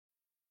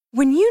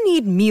When you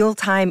need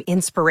mealtime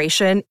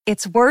inspiration,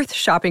 it's worth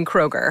shopping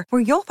Kroger,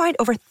 where you'll find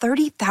over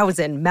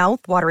 30,000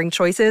 mouth-watering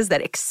choices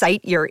that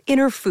excite your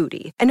inner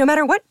foodie. And no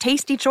matter what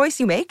tasty choice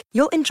you make,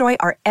 you'll enjoy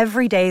our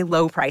everyday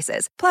low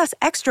prices, plus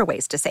extra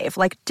ways to save,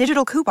 like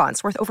digital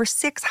coupons worth over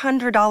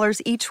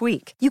 $600 each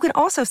week. You can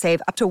also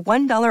save up to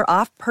 $1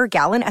 off per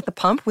gallon at the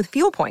pump with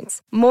fuel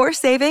points. More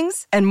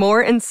savings and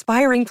more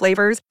inspiring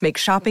flavors make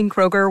shopping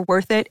Kroger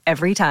worth it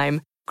every time.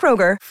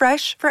 Kroger,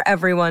 fresh for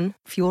everyone.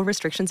 Fuel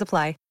restrictions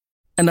apply.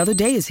 Another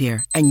day is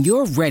here, and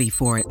you're ready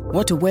for it.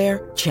 What to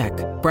wear? Check.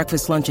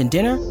 Breakfast, lunch, and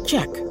dinner?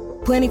 Check.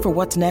 Planning for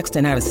what's next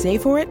and how to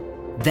save for it?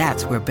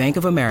 That's where Bank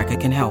of America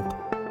can help.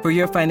 For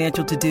your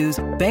financial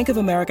to-dos, Bank of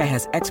America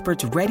has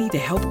experts ready to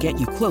help get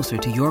you closer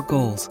to your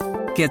goals.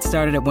 Get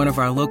started at one of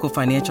our local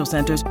financial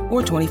centers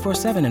or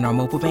 24/7 in our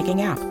mobile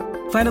banking app.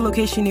 Find a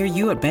location near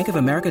you at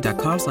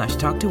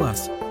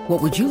bankofamerica.com/talktous.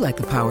 What would you like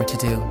the power to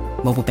do?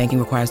 Mobile banking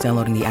requires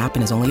downloading the app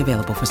and is only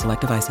available for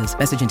select devices.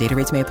 Message and data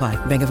rates may apply.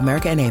 Bank of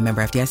America N.A.,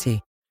 member FDIC.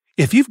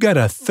 If you've got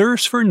a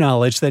thirst for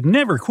knowledge that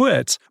never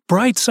quits,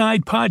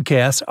 Brightside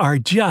Podcasts are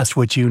just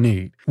what you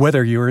need.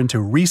 Whether you're into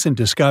recent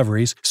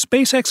discoveries,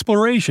 space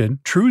exploration,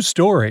 true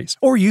stories,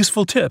 or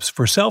useful tips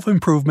for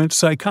self-improvement,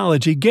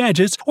 psychology,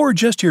 gadgets, or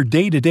just your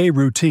day-to-day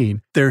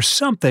routine, there's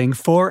something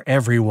for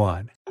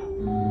everyone.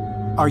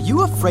 Are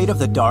you afraid of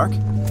the dark?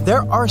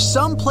 There are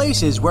some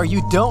places where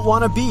you don't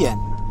want to be in.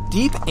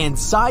 Deep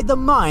inside the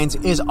mines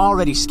is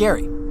already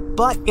scary,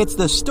 but it's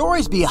the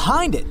stories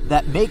behind it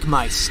that make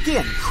my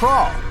skin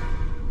crawl.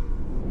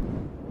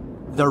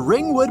 The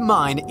Ringwood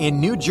Mine in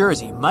New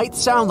Jersey might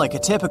sound like a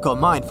typical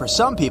mine for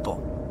some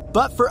people,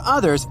 but for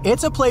others,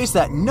 it's a place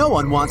that no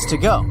one wants to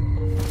go.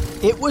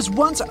 It was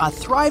once a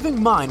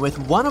thriving mine with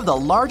one of the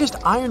largest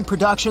iron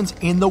productions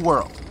in the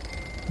world.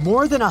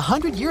 More than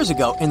 100 years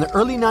ago, in the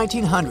early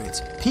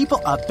 1900s,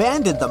 people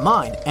abandoned the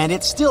mine, and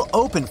it's still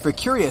open for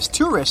curious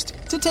tourists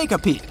to take a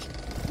peek.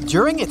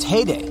 During its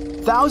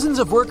heyday, thousands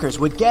of workers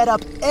would get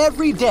up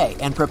every day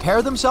and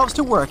prepare themselves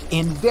to work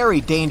in very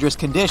dangerous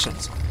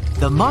conditions.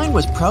 The mine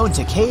was prone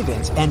to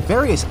cave-ins and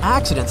various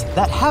accidents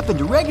that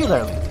happened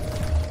regularly.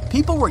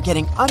 People were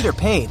getting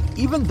underpaid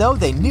even though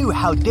they knew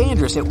how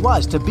dangerous it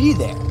was to be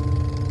there.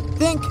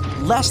 Think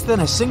less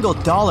than a single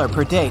dollar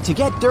per day to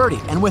get dirty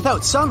and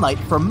without sunlight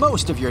for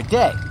most of your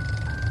day.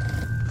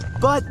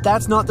 But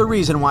that's not the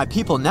reason why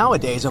people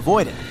nowadays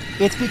avoid it.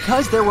 It's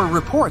because there were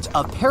reports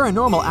of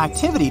paranormal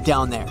activity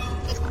down there.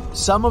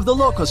 Some of the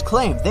locals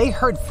claim they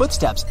heard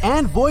footsteps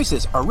and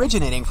voices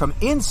originating from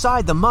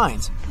inside the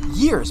mines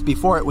years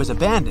before it was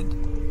abandoned.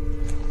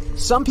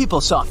 Some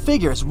people saw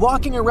figures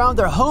walking around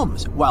their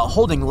homes while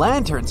holding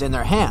lanterns in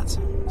their hands,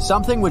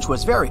 something which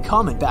was very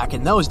common back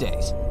in those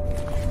days.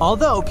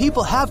 Although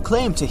people have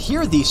claimed to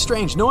hear these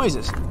strange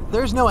noises,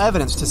 there's no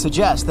evidence to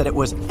suggest that it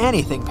was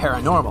anything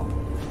paranormal.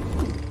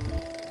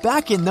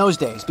 Back in those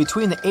days,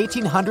 between the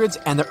 1800s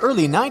and the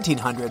early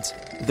 1900s,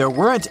 there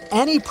weren't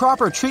any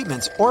proper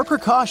treatments or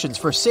precautions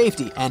for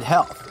safety and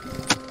health.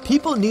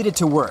 People needed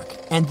to work,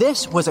 and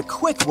this was a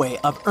quick way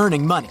of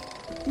earning money.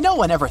 No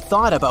one ever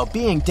thought about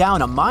being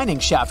down a mining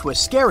shaft was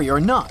scary or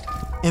not.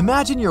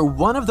 Imagine you're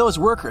one of those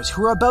workers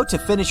who are about to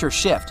finish your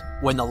shift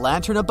when the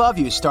lantern above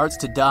you starts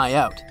to die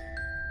out.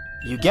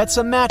 You get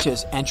some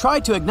matches and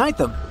try to ignite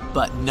them,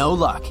 but no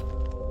luck.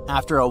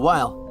 After a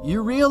while,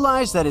 you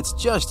realize that it's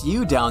just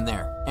you down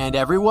there, and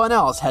everyone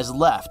else has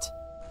left.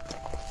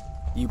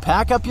 You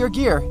pack up your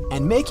gear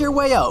and make your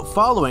way out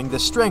following the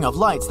string of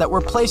lights that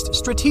were placed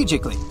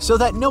strategically so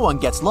that no one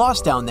gets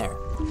lost down there.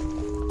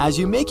 As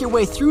you make your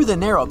way through the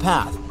narrow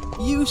path,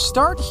 you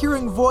start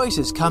hearing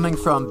voices coming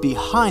from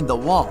behind the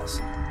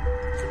walls.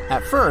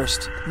 At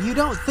first, you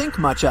don't think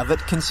much of it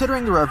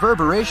considering the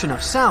reverberation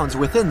of sounds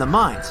within the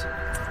mines.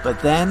 But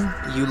then,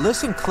 you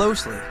listen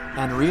closely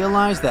and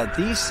realize that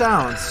these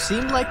sounds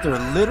seem like they're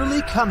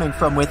literally coming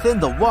from within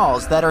the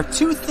walls that are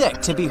too thick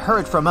to be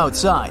heard from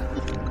outside.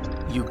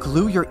 You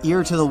glue your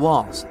ear to the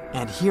walls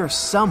and hear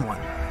someone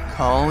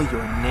call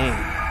your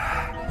name.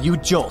 You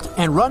jolt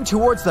and run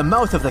towards the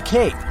mouth of the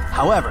cave.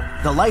 However,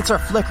 the lights are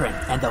flickering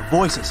and the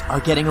voices are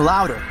getting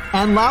louder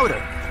and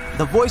louder.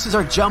 The voices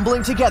are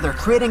jumbling together,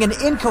 creating an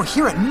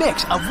incoherent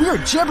mix of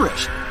weird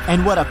gibberish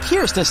and what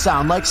appears to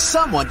sound like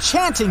someone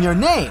chanting your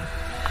name.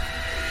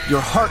 Your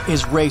heart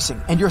is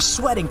racing and you're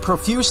sweating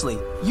profusely.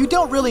 You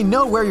don't really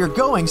know where you're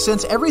going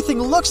since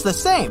everything looks the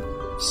same.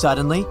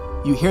 Suddenly,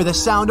 you hear the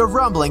sound of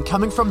rumbling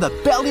coming from the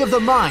belly of the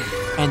mine,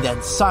 and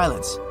then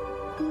silence.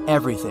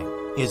 Everything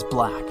is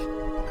black.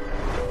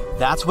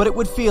 That's what it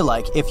would feel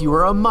like if you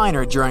were a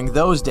miner during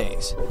those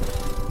days.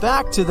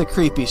 Back to the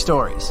creepy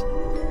stories.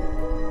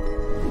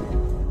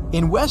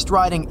 In West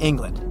Riding,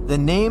 England, the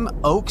name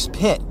Oak's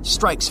Pit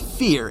strikes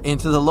fear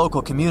into the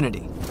local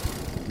community.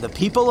 The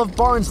people of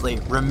Barnsley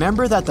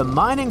remember that the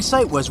mining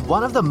site was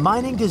one of the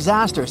mining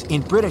disasters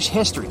in British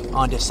history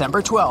on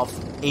December 12,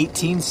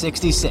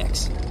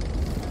 1866.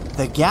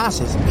 The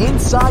gases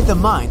inside the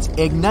mines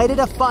ignited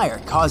a fire,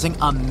 causing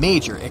a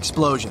major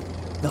explosion.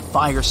 The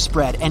fire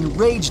spread and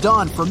raged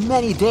on for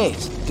many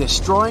days,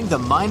 destroying the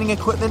mining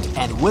equipment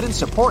and wooden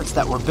supports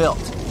that were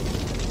built.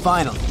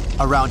 Finally,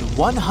 around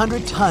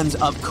 100 tons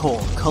of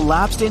coal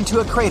collapsed into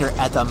a crater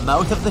at the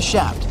mouth of the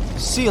shaft,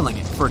 sealing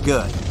it for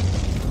good.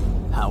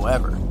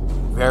 However,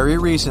 very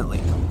recently,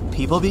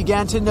 people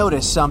began to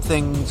notice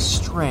something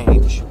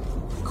strange.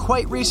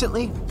 Quite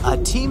recently, a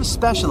team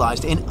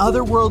specialized in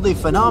otherworldly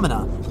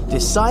phenomena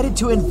decided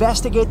to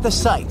investigate the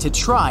site to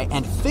try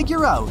and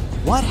figure out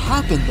what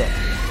happened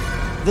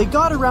there. They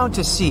got around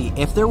to see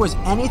if there was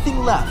anything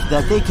left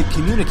that they could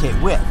communicate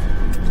with.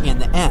 In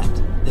the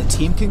end, the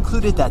team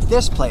concluded that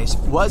this place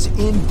was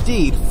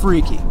indeed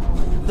freaky.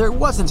 There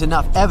wasn't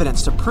enough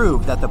evidence to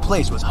prove that the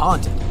place was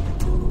haunted.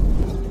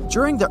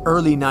 During the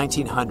early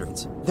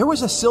 1900s, there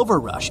was a silver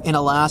rush in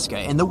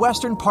Alaska in the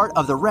western part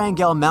of the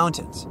Wrangell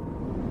Mountains.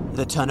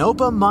 The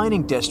Tonopah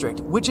Mining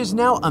District, which is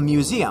now a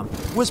museum,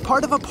 was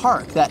part of a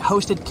park that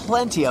hosted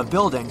plenty of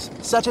buildings,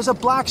 such as a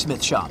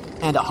blacksmith shop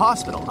and a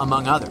hospital,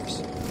 among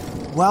others.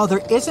 While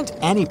there isn't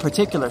any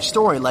particular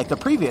story like the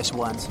previous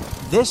ones,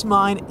 this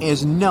mine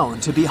is known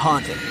to be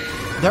haunted.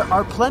 There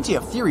are plenty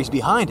of theories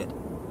behind it.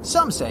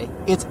 Some say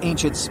it's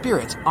ancient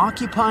spirits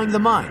occupying the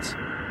mines,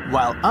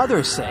 while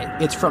others say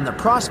it's from the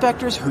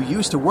prospectors who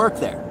used to work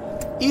there.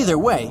 Either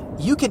way,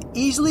 you can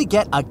easily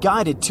get a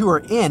guided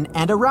tour in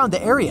and around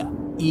the area,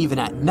 even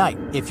at night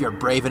if you're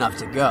brave enough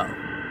to go.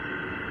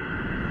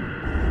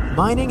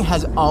 Mining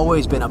has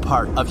always been a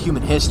part of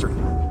human history.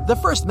 The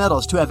first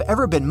metals to have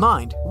ever been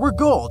mined were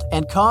gold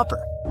and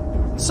copper.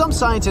 Some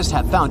scientists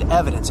have found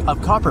evidence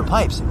of copper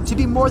pipes to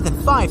be more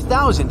than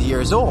 5,000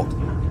 years old.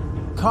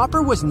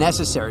 Copper was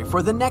necessary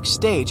for the next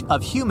stage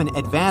of human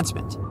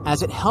advancement,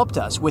 as it helped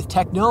us with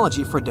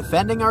technology for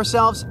defending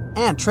ourselves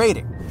and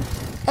trading.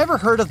 Ever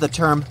heard of the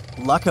term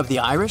luck of the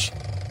Irish?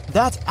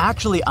 That's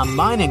actually a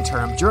mining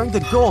term during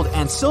the gold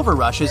and silver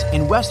rushes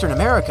in Western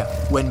America,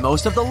 when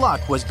most of the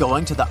luck was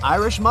going to the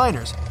Irish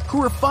miners who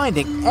were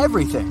finding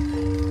everything.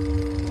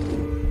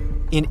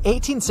 In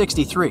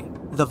 1863,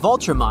 the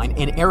Vulture Mine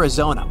in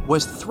Arizona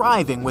was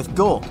thriving with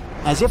gold,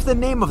 as if the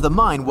name of the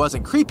mine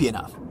wasn't creepy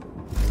enough.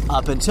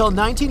 Up until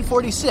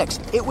 1946,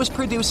 it was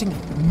producing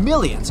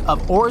millions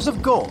of ores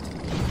of gold,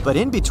 but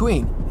in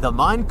between, the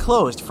mine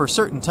closed for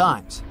certain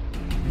times.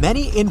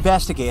 Many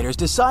investigators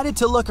decided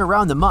to look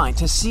around the mine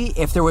to see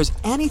if there was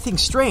anything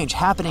strange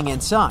happening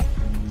inside.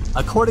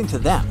 According to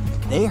them,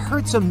 they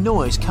heard some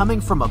noise coming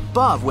from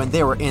above when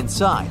they were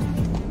inside.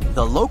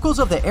 The locals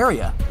of the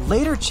area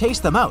later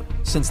chased them out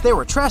since they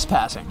were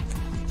trespassing.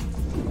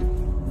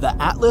 The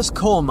Atlas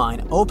coal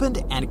mine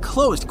opened and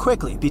closed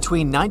quickly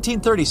between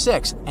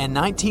 1936 and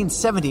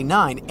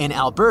 1979 in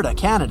Alberta,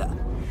 Canada.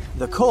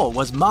 The coal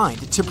was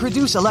mined to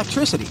produce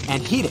electricity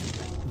and heating.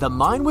 The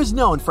mine was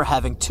known for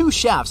having 2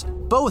 shafts,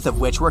 both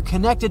of which were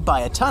connected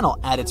by a tunnel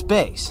at its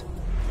base.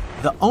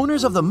 The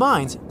owners of the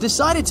mines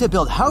decided to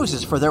build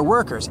houses for their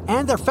workers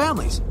and their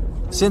families,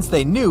 since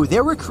they knew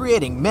they were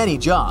creating many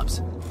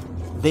jobs.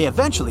 They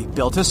eventually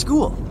built a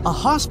school, a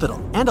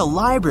hospital, and a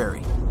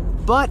library.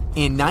 But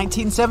in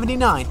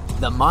 1979,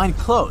 the mine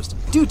closed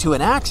due to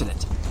an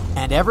accident,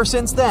 and ever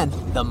since then,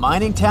 the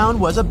mining town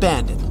was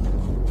abandoned.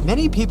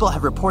 Many people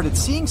have reported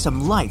seeing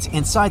some lights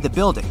inside the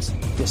buildings,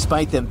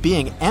 despite them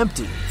being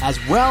empty, as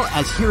well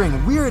as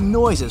hearing weird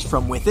noises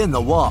from within the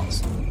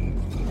walls.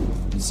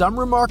 Some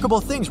remarkable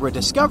things were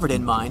discovered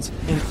in mines,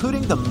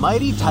 including the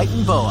mighty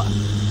Titan boa.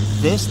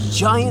 This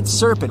giant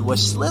serpent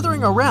was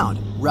slithering around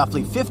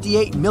roughly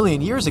 58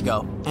 million years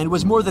ago and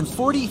was more than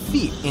 40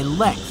 feet in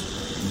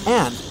length,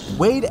 and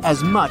weighed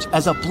as much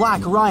as a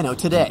black rhino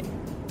today.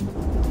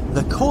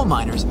 The coal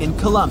miners in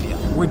Colombia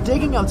were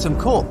digging out some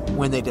coal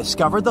when they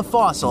discovered the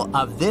fossil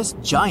of this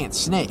giant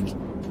snake.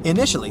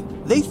 Initially,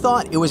 they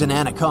thought it was an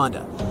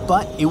anaconda,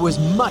 but it was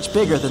much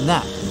bigger than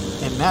that.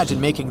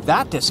 Imagine making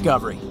that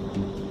discovery.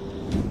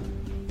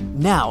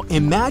 Now,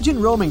 imagine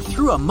roaming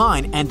through a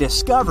mine and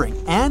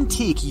discovering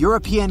antique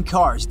European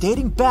cars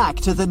dating back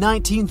to the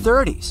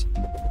 1930s.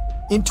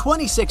 In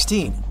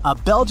 2016, a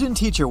Belgian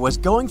teacher was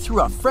going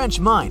through a French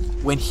mine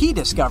when he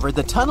discovered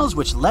the tunnels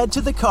which led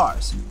to the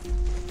cars.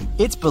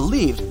 It's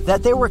believed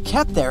that they were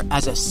kept there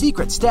as a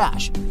secret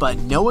stash, but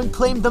no one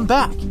claimed them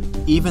back.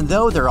 Even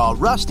though they're all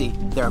rusty,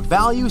 their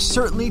value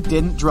certainly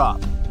didn't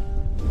drop.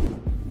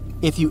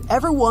 If you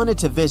ever wanted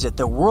to visit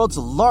the world's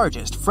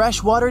largest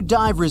freshwater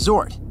dive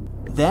resort,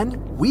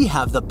 then we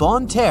have the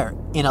Bonne Terre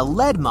in a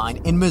lead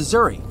mine in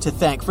Missouri to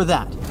thank for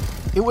that.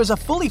 It was a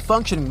fully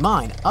functioning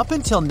mine up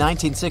until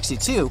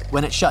 1962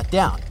 when it shut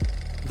down.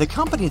 The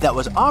company that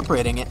was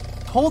operating it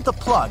pulled the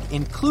plug,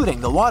 including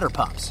the water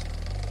pumps.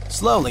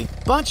 Slowly,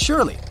 but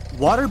surely,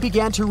 water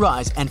began to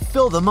rise and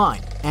fill the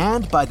mine,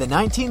 and by the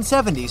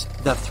 1970s,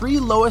 the 3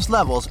 lowest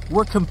levels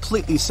were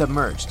completely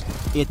submerged.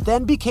 It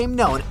then became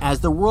known as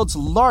the world's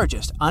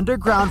largest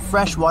underground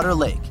freshwater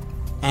lake,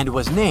 and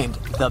was named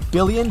the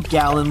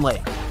Billion-Gallon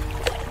Lake.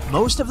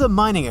 Most of the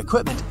mining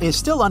equipment is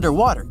still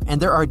underwater, and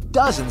there are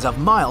dozens of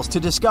miles to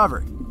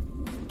discover.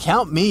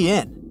 Count me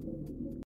in!